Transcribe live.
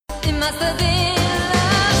must have been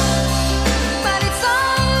love, but it's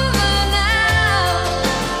over now.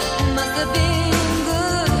 It must have been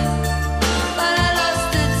good, but I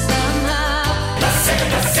lost it somehow.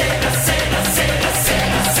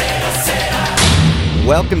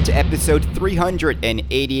 Welcome to episode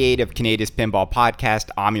 388 of Canada's Pinball Podcast.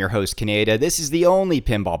 I'm your host, Canada. This is the only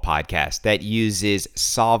pinball podcast that uses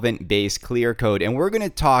solvent-based clear code, and we're going to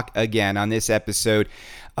talk again on this episode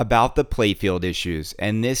about the Playfield issues.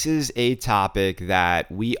 And this is a topic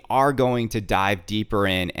that we are going to dive deeper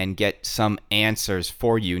in and get some answers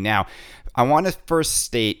for you. Now, I want to first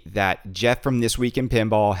state that Jeff from This Week in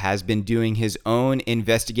Pinball has been doing his own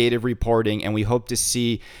investigative reporting, and we hope to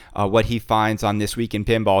see what he finds on This Week in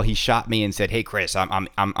Pinball. He shot me and said, "Hey, Chris,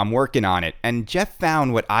 I'm working on it." And Jeff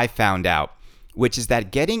found what I found out, which is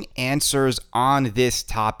that getting answers on this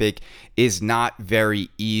topic is not very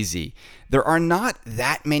easy. There are not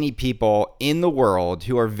that many people in the world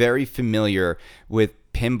who are very familiar with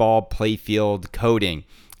pinball playfield coding.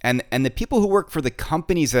 And the people who work for the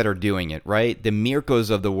companies that are doing it, right? The Mirkos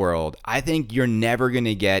of the world, I think you're never going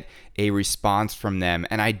to get a response from them.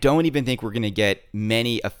 And I don't even think we're going to get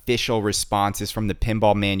many official responses from the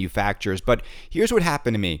pinball manufacturers. But here's what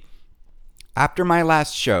happened to me. After my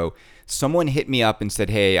last show, someone hit me up and said,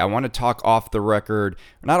 "Hey, I want to talk off the record,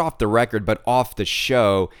 not off the record, but off the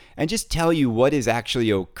show, and just tell you what is actually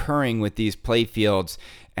occurring with these playfields.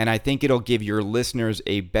 And I think it'll give your listeners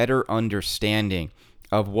a better understanding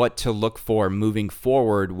of what to look for moving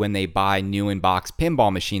forward when they buy new in-box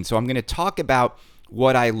pinball machines." So I'm going to talk about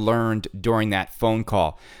what I learned during that phone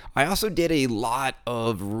call. I also did a lot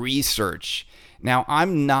of research. Now,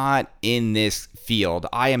 I'm not in this field.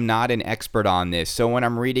 I am not an expert on this. So when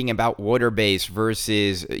I'm reading about water-based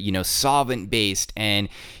versus, solvent-based and,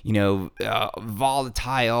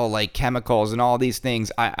 volatile like chemicals and all these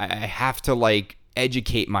things, I have to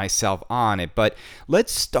educate myself on it. But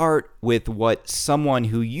let's start with what someone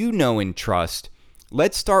who you know and trust,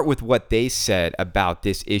 let's start with what they said about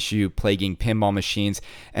this issue plaguing pinball machines,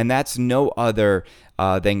 and that's no other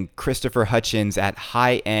than Christopher Hutchins at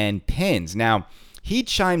High End Pins. Now, he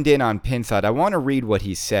chimed in on Pinside. I want to read what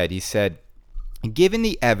he said. He said, "Given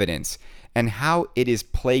the evidence and how it is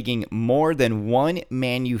plaguing more than one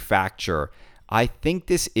manufacturer, I think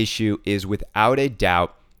this issue is without a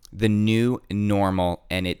doubt the new normal,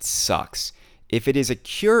 and it sucks. If it is a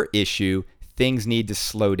cure issue, things need to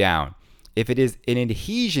slow down. If it is an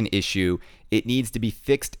adhesion issue, it needs to be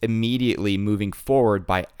fixed immediately moving forward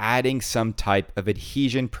by adding some type of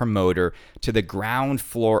adhesion promoter to the ground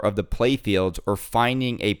floor of the playfields or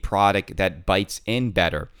finding a product that bites in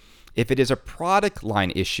better. If it is a product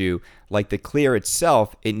line issue, like the clear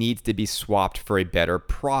itself, it needs to be swapped for a better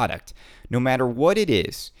product. No matter what it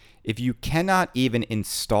is, if you cannot even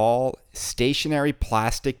install stationary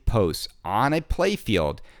plastic posts on a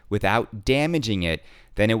playfield without damaging it,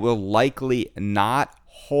 then it will likely not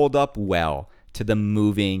hold up well to the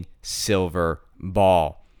moving silver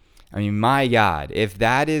ball." I mean, my God, if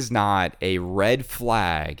that is not a red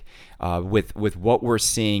flag with what we're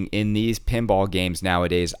seeing in these pinball games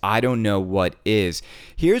nowadays, I don't know what is.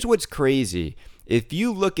 Here's what's crazy. If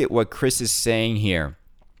you look at what Chris is saying here,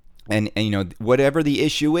 and whatever the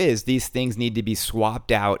issue is, these things need to be swapped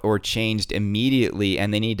out or changed immediately,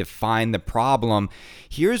 and they need to find the problem.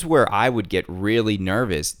 Here's where I would get really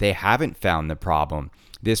nervous. They haven't found the problem.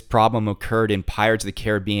 This problem occurred in Pirates of the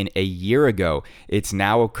Caribbean a year ago. It's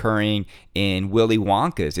now occurring in Willy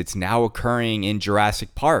Wonka's. It's now occurring in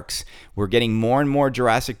Jurassic Parks. We're getting more and more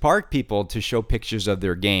Jurassic Park people to show pictures of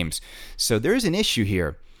their games. So there's an issue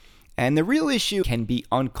here. And the real issue can be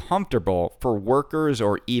uncomfortable for workers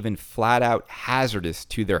or even flat out hazardous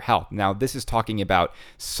to their health. Now, this is talking about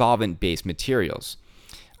solvent-based materials.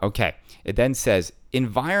 Okay, it then says,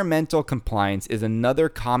 environmental compliance is another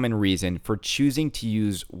common reason for choosing to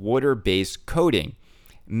use water-based coating.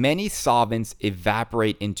 Many solvents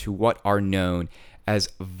evaporate into what are known as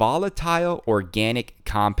volatile organic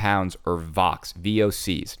compounds, or VOCs,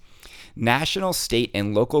 VOCs. National, state,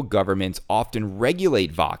 and local governments often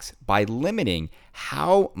regulate VOCs by limiting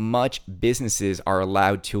how much businesses are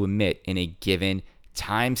allowed to emit in a given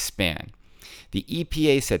time span. The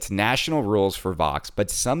EPA sets national rules for VOCs,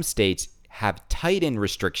 but some states have tightened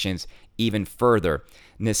restrictions even further,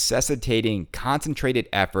 necessitating concentrated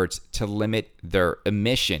efforts to limit their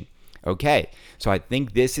emission. Okay, so I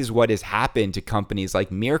think this is what has happened to companies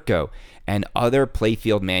like Mirko and other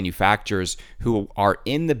playfield manufacturers who are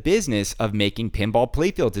in the business of making pinball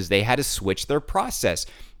playfields, is they had to switch their process.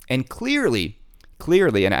 And clearly,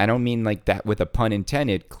 and I don't mean like that with a pun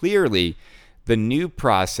intended, clearly the new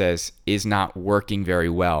process is not working very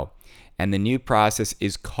well. And the new process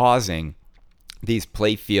is causing these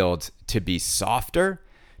play fields to be softer,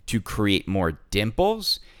 to create more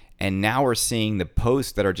dimples, and now we're seeing the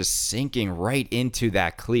posts that are just sinking right into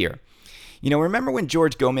that clear. Remember when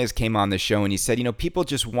George Gomez came on the show and he said, people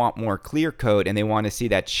just want more clear coat and they want to see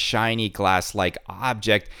that shiny glass-like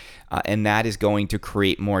object, and that is going to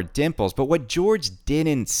create more dimples. But what George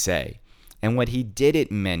didn't say, and what he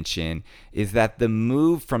didn't mention, is that the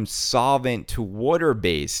move from solvent to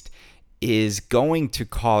water-based is going to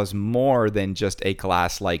cause more than just a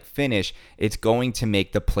glass-like finish. It's going to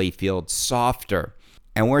make the playfield softer.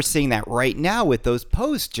 And we're seeing that right now with those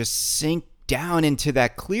posts just sink down into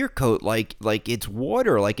that clear coat like it's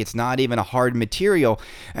water, like it's not even a hard material.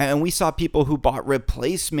 And we saw people who bought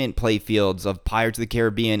replacement playfields of Pirates of the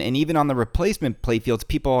Caribbean, and even on the replacement playfields,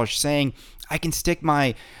 people are saying, I can stick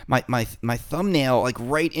my thumbnail like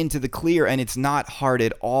right into the clear and it's not hard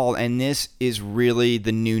at all. And this is really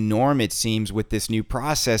the new norm, it seems, with this new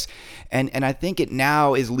process. And I think it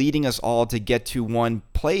now is leading us all to get to one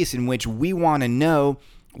place in which we want to know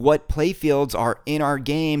what playfields are in our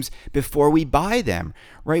games before we buy them,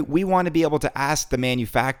 right? We want to be able to ask the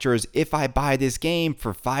manufacturers, if I buy this game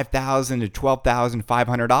for $5,000 to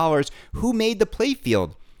 $12,500, who made the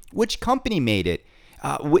playfield? Which company made it?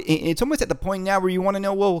 It's almost at the point now where you want to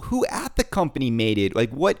know, well, who at the company made it?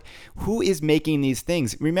 Like who is making these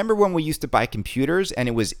things? Remember when we used to buy computers and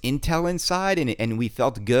it was Intel inside and we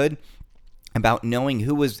felt good about knowing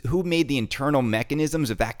who made the internal mechanisms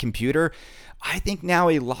of that computer? I think now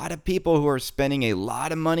a lot of people who are spending a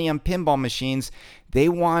lot of money on pinball machines, they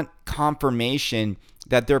want confirmation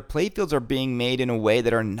that their playfields are being made in a way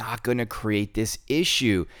that are not going to create this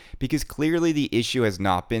issue, because clearly the issue has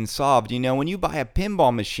not been solved. When you buy a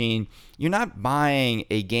pinball machine, you're not buying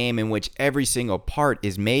a game in which every single part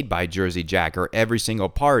is made by Jersey Jack or every single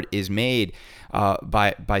part is made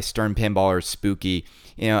by Stern Pinball or Spooky,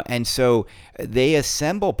 and so they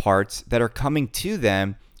assemble parts that are coming to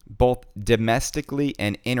them both domestically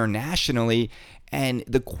and internationally. And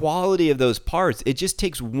the quality of those parts, it just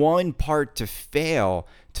takes one part to fail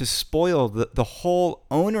to spoil the whole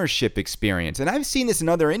ownership experience. And I've seen this in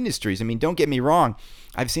other industries. I mean, don't get me wrong.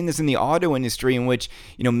 I've seen this in the auto industry in which,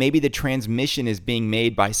 maybe the transmission is being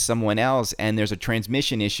made by someone else and there's a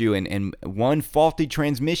transmission issue, and one faulty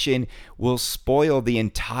transmission will spoil the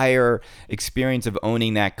entire experience of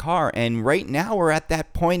owning that car. And right now we're at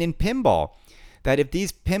that point in pinball, that if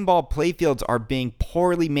these pinball playfields are being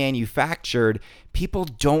poorly manufactured, people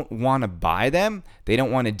don't want to buy them. They don't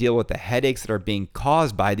want to deal with the headaches that are being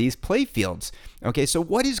caused by these playfields. Okay, so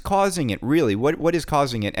what is causing it really? What is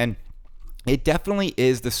causing it? And it definitely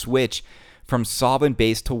is the switch from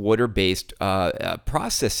solvent-based to water-based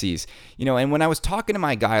processes. And when I was talking to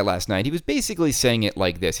my guy last night, he was basically saying it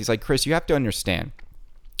like this. He's like, Chris, you have to understand,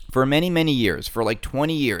 for many, many years, for like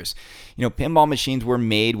 20 years, pinball machines were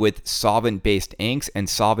made with solvent-based inks and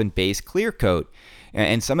solvent-based clear coat.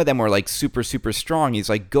 And some of them were like super, super strong. He's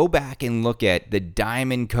like, go back and look at the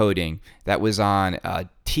diamond coating that was on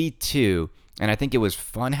T2, and I think it was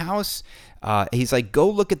Funhouse. He's like, go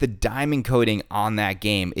look at the diamond coating on that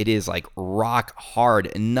game. It is like rock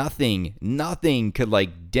hard. Nothing could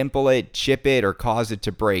like dimple it, chip it, or cause it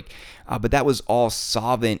to break. But that was all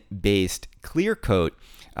solvent-based clear coat.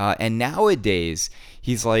 And nowadays,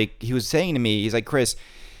 he was saying to me, he's like, Chris,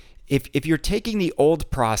 if you're taking the old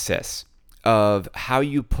process of how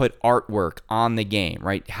you put artwork on the game,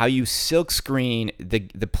 right? How you silk screen the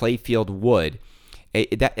playfield wood,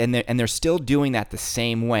 and they're still doing that the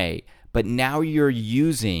same way, but now you're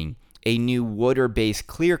using a new water-based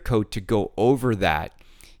clear coat to go over that.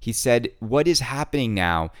 He said, what is happening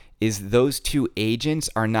now is those two agents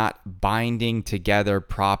are not binding together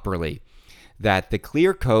properly. That the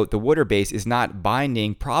clear coat, the water-based, is not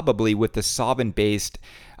binding probably with the solvent-based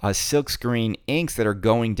silkscreen inks that are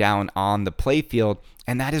going down on the playfield,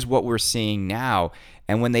 and that is what we're seeing now.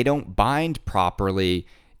 And when they don't bind properly,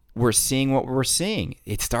 we're seeing what we're seeing.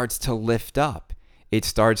 It starts to lift up. It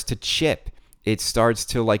starts to chip. It starts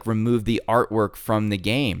to like remove the artwork from the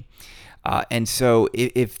game. And so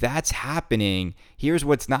if that's happening, here's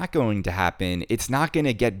what's not going to happen. It's not going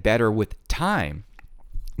to get better with time.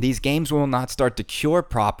 These games will not start to cure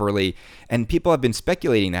properly, and people have been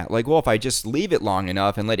speculating that, like, well, if I just leave it long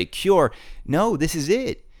enough and let it cure. No, this is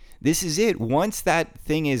it. This is it. Once that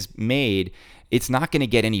thing is made, it's not going to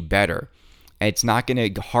get any better. It's not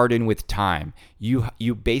going to harden with time.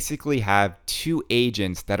 You basically have two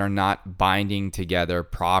agents that are not binding together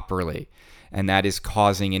properly, and that is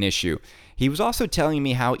causing an issue. He was also telling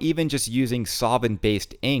me how even just using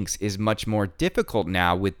solvent-based inks is much more difficult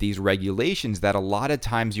now with these regulations, that a lot of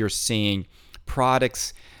times you're seeing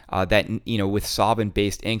products that, with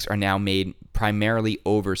solvent-based inks are now made primarily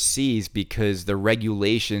overseas because the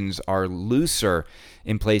regulations are looser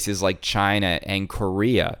in places like China and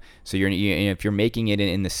Korea. So if you're making it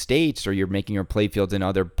in the States, or you're making your Playfields in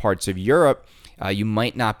other parts of Europe, you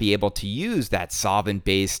might not be able to use that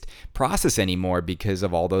solvent-based process anymore because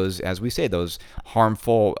of all those, as we say, those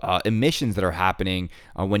harmful emissions that are happening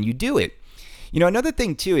when you do it. Another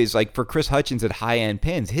thing too is, like, for Chris Hutchins at High End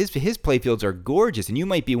Pins, his Playfields are gorgeous, and you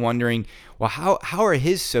might be wondering, well, how are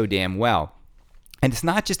his so damn well? And it's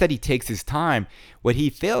not just that he takes his time. What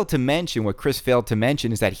Chris failed to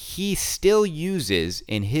mention, is that he still uses,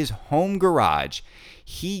 in his home garage,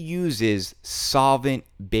 he uses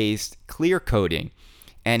solvent-based clear coating.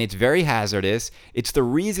 And it's very hazardous. It's the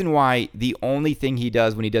reason why the only thing he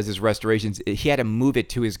does when he does his restorations, he had to move it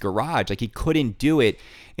to his garage. Like, he couldn't do it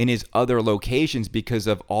in his other locations because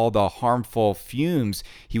of all the harmful fumes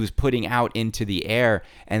he was putting out into the air.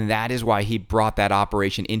 And that is why he brought that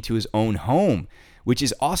operation into his own home, which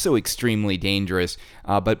is also extremely dangerous.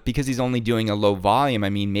 But because he's only doing a low volume,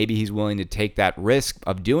 I mean, maybe he's willing to take that risk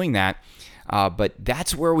of doing that. But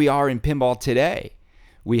that's where we are in pinball today.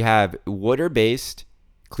 We have water-based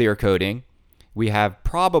clear coating. We have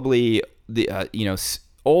probably the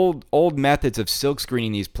old methods of silk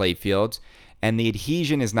screening these playfields, and the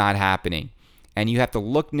adhesion is not happening. And you have to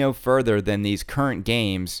look no further than these current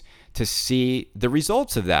games to see the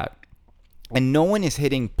results of that. And no one is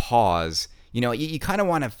hitting pause. You kind of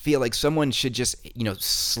want to feel like someone should just,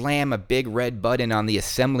 slam a big red button on the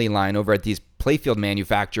assembly line over at these playfield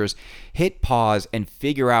manufacturers, hit pause, and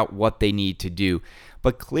figure out what they need to do.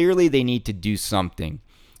 But clearly they need to do something.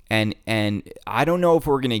 And I don't know if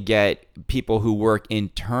we're going to get people who work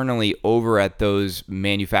internally over at those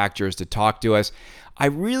manufacturers to talk to us. I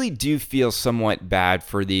really do feel somewhat bad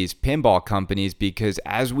for these pinball companies because,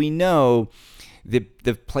 as we know, the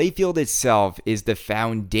playfield itself is the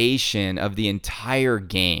foundation of the entire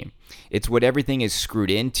game. It's what everything is screwed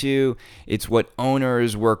into. It's what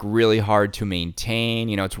owners work really hard to maintain.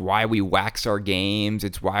 It's why we wax our games.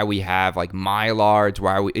 It's why we have like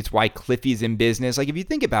Mylar. It's why Cliffy's in business. Like, if you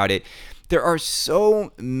think about it, there are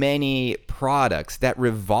so many products that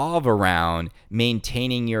revolve around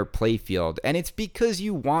maintaining your playfield, and it's because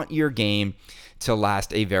you want your game to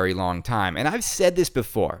last a very long time. And I've said this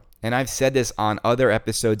before, and I've said this on other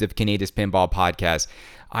episodes of Canada's Pinball Podcast.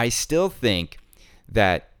 I still think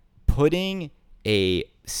that putting a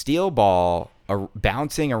steel ball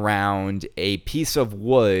bouncing around a piece of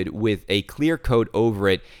wood with a clear coat over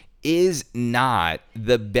it is not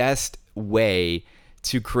the best way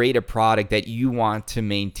to create a product that you want to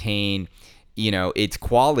maintain, its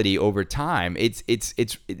quality over time. It's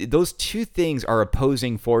those two things are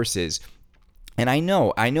opposing forces. And I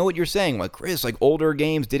know what you're saying. Like, Chris, like, older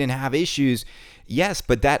games didn't have issues. Yes,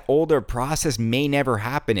 but that older process may never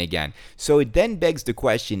happen again. So it then begs the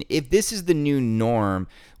question, if this is the new norm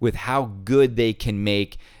with how good they can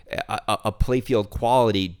make a playfield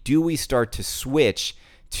quality, do we start to switch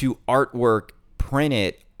to artwork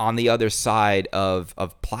printed on the other side of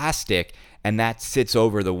plastic, and that sits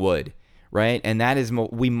over the wood, right? And that is,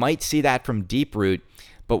 we might see that from Deep Root.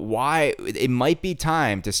 But why? It might be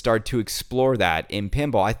time to start to explore that in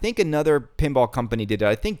pinball. I think another pinball company did it.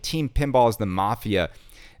 I think Team Pinball's The Mafia,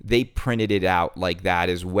 they printed it out like that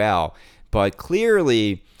as well. But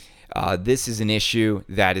clearly, this is an issue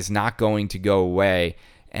that is not going to go away.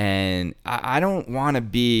 And I don't want to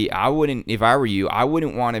be, if I were you, I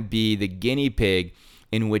wouldn't want to be the guinea pig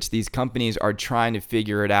in which these companies are trying to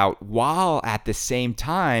figure it out, while at the same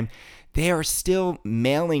time, they are still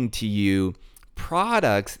mailing to you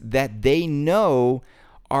products that they know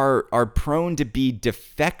are prone to be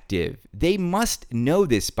defective. They must know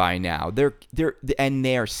this by now.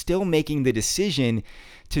 They are still making the decision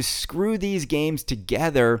to screw these games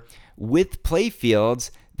together with playfields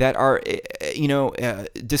that are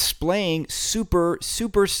displaying super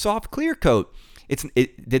soft clear coat.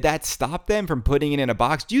 Did that stop them from putting it in a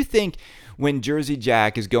box? Do you think when Jersey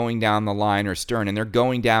Jack is going down the line, or Stern, and they're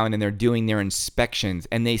going down and they're doing their inspections,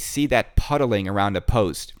 and they see that puddling around a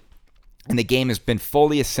post, and the game has been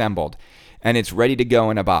fully assembled and it's ready to go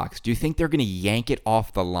in a box, do you think they're going to yank it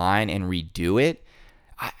off the line and redo it?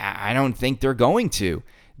 I don't think they're going to.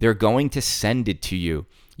 They're going to send it to you.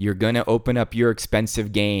 You're going to open up your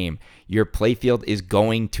expensive game. Your playfield is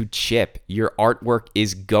going to chip. Your artwork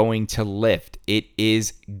is going to lift. It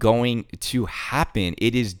is going to happen.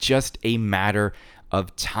 It is just a matter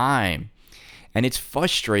of time. And it's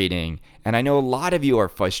frustrating. And I know a lot of you are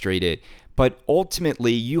frustrated. But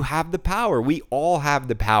ultimately, you have the power. We all have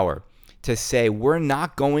the power to say we're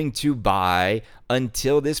not going to buy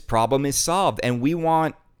until this problem is solved. And we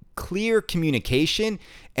want clear communication,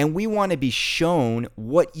 and we want to be shown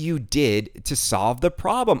what you did to solve the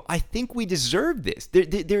problem. I think we deserve this.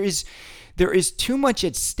 There is too much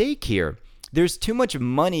at stake here. There's too much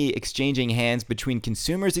money exchanging hands between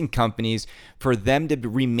consumers and companies for them to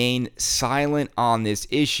remain silent on this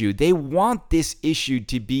issue. They want this issue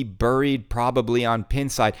to be buried probably on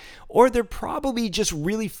Pinside, or they're probably just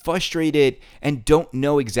really frustrated and don't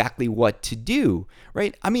know exactly what to do,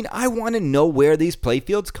 right? I mean, I want to know where these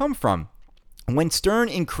playfields come from. When Stern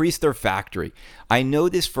increased their factory, I know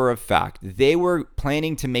this for a fact, they were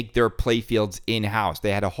planning to make their playfields in-house.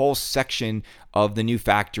 They had a whole section of the new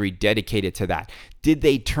factory dedicated to that. Did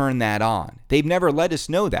they turn that on? They've never let us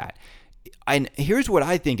know that. And here's what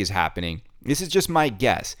I think is happening. This is just my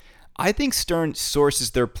guess. I think Stern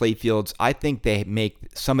sources their playfields. I think they make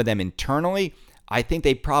some of them internally. I think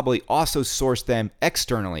they probably also source them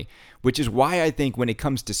externally, which is why I think when it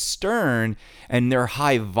comes to Stern and their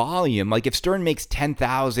high volume, like if Stern makes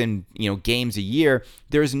 10,000, games a year,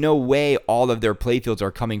 there's no way all of their playfields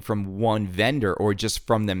are coming from one vendor or just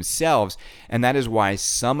from themselves. And that is why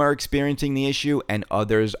some are experiencing the issue and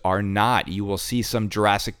others are not. You will see some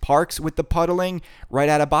Jurassic Parks with the puddling right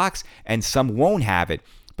out of box, and some won't have it.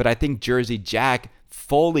 But I think Jersey Jack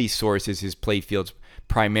fully sources his playfields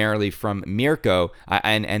primarily from Mirko,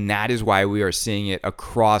 and that is why we are seeing it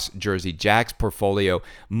across Jersey Jack's portfolio,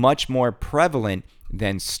 much more prevalent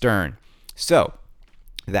than Stern. So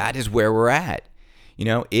that is where we're at.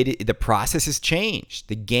 The process has changed.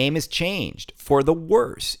 The game has changed for the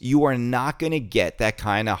worse. You are not going to get that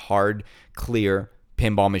kind of hard, clear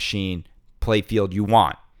pinball machine playfield you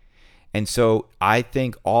want. And so I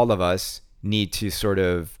think all of us need to sort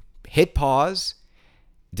of hit pause,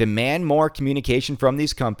 demand more communication from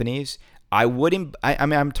these companies.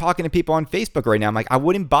 I'm talking to people on Facebook right now. I'm like, I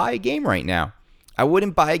wouldn't buy a game right now. I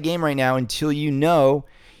wouldn't buy a game right now until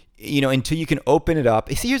until you can open it up.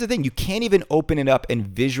 See, here's the thing. You can't even open it up and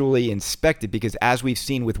visually inspect it, because as we've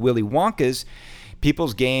seen with Willy Wonka's,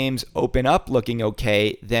 people's games open up looking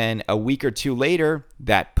okay. Then a week or two later,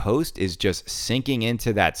 that post is just sinking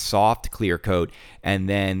into that soft clear coat, and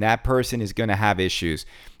then that person is going to have issues.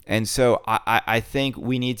 And so I think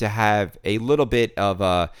we need to have a little bit of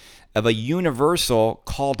a universal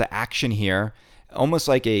call to action here, almost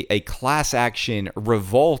like a class action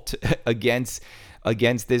revolt against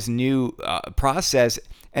this new process.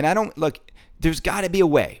 And there's got to be a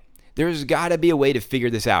way. There's got to be a way to figure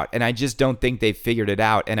this out. And I just don't think they've figured it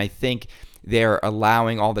out. And I think they're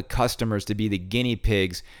allowing all the customers to be the guinea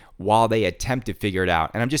pigs while they attempt to figure it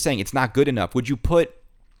out. And I'm just saying it's not good enough. Would you put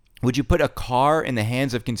a car in the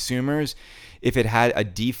hands of consumers if it had a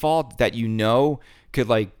default that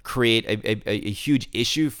could create a huge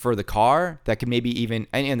issue for the car that could maybe even,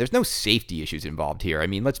 and there's no safety issues involved here. I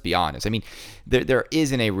mean, let's be honest. I mean, there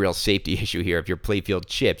isn't a real safety issue here if your playfield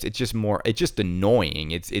chips. It's just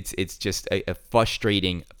annoying. It's just a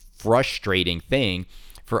frustrating thing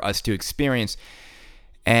for us to experience.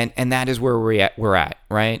 And that is where we're at,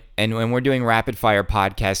 right? And when we're doing rapid fire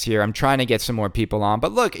podcasts here, I'm trying to get some more people on.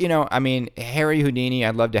 But look, Harry Houdini,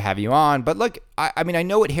 I'd love to have you on. But look, I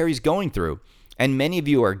know what Harry's going through, and many of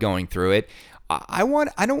you are going through it.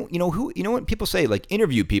 When people say, like,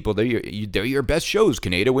 interview people, they're your best shows,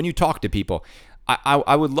 Kaneda, when you talk to people.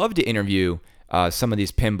 I would love to interview some of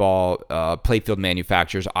these pinball playfield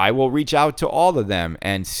manufacturers. I will reach out to all of them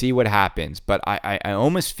and see what happens. But I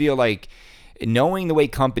almost feel like, knowing the way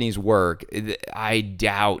companies work, I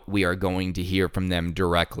doubt we are going to hear from them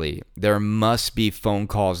directly. There must be phone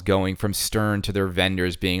calls going from Stern to their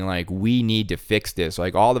vendors being like, we need to fix this.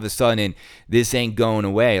 Like, all of a sudden, this ain't going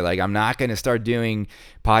away. Like, I'm not going to start doing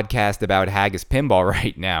podcasts about Haggis Pinball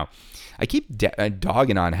right now. I keep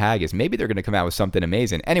dogging on Haggis. Maybe they're going to come out with something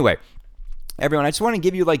amazing. Anyway, everyone, I just want to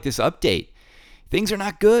give you this update. Things are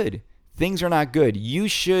not good. Things are not good. You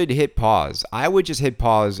should hit pause. I would just hit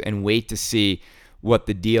pause and wait to see what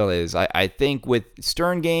the deal is. I think with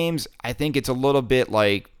Stern Games, I think it's a little bit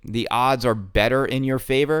like the odds are better in your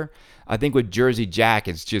favor. I think with Jersey Jack,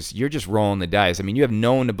 you're just rolling the dice. I mean, you have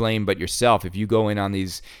no one to blame but yourself. If you go in on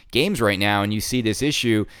these games right now and you see this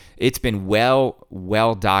issue, it's been well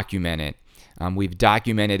documented. We've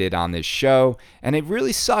documented it on this show, and it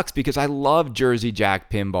really sucks because I love Jersey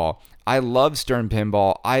Jack Pinball. I love Stern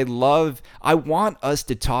Pinball. I want us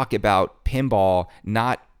to talk about pinball,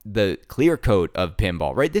 not the clear coat of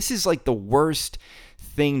pinball, right? This is like the worst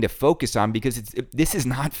thing to focus on because this is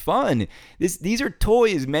not fun. These are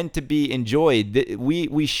toys meant to be enjoyed.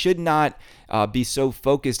 We should not be so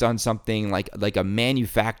focused on something like a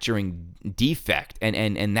manufacturing defect,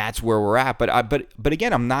 and that's where we're at. But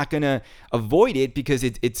again, I'm not gonna avoid it because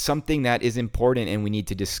it's something that is important and we need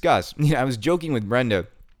to discuss. I was joking with Brenda.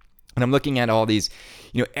 And I'm looking at all these,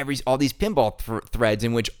 all these pinball threads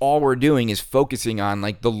in which all we're doing is focusing on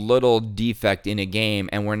like the little defect in a game,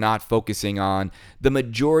 and we're not focusing on the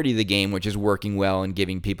majority of the game, which is working well and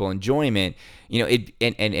giving people enjoyment.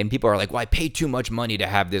 And people are like, "Well, I pay too much money to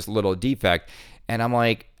have this little defect," and I'm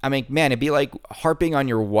like, man, it'd be like harping on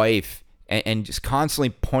your wife and just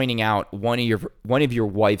constantly pointing out one of your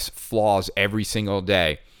wife's flaws every single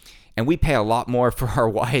day. And we pay a lot more for our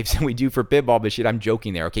wives than we do for pinball, but shit, I'm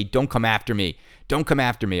joking there. Okay, don't come after me. Don't come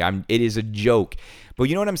after me. It is a joke. But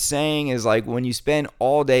you know what I'm saying is like when you spend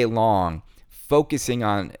all day long focusing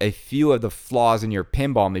on a few of the flaws in your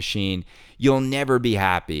pinball machine, you'll never be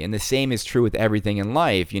happy. And the same is true with everything in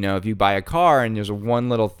life. If you buy a car and there's one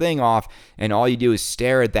little thing off and all you do is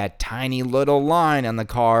stare at that tiny little line on the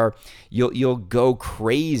car, you'll go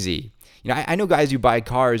crazy. I know guys who buy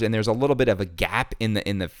cars and there's a little bit of a gap in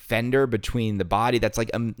the fender between the body that's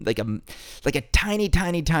like a tiny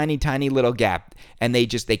little gap, and they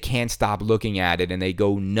can't stop looking at it and they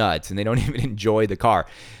go nuts and they don't even enjoy the car.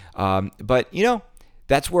 But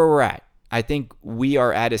that's where we're at. I think we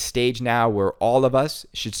are at a stage now where all of us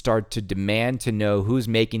should start to demand to know who's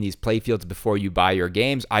making these playfields before you buy your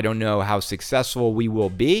games. I don't know how successful we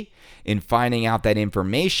will be in finding out that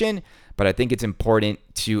information, but I think it's important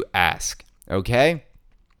to ask, okay?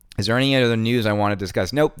 Is there any other news I want to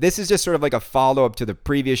discuss? Nope. This is just sort of like a follow-up to the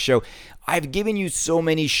previous show. I've given you so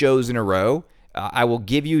many shows in a row. I will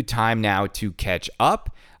give you time now to catch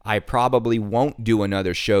up. I probably won't do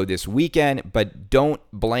another show this weekend, but don't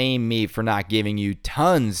blame me for not giving you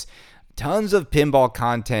tons of pinball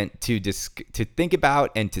content to think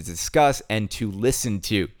about and to discuss and to listen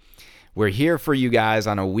to. We're here for you guys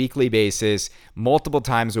on a weekly basis, multiple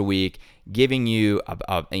times a week, giving you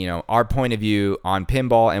our point of view on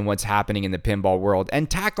pinball and what's happening in the pinball world, and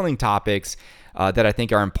tackling topics that I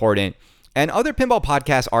think are important. And other pinball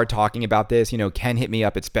podcasts are talking about this. Ken hit me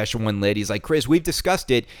up at Special One Lit. He's like, Chris, we've discussed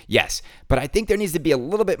it. Yes, but I think there needs to be a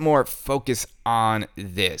little bit more focus on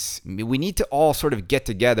this. We need to all sort of get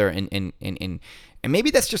together and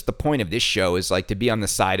maybe that's just the point of this show, is like to be on the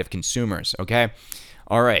side of consumers, okay?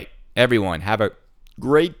 All right, everyone, have a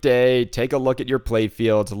great day. Take a look at your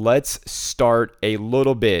playfields. Let's start a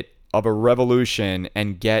little bit of a revolution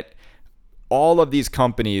and get all of these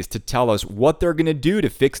companies to tell us what they're going to do to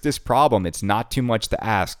fix this problem. It's not too much to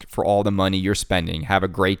ask for all the money you're spending. Have a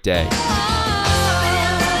great day.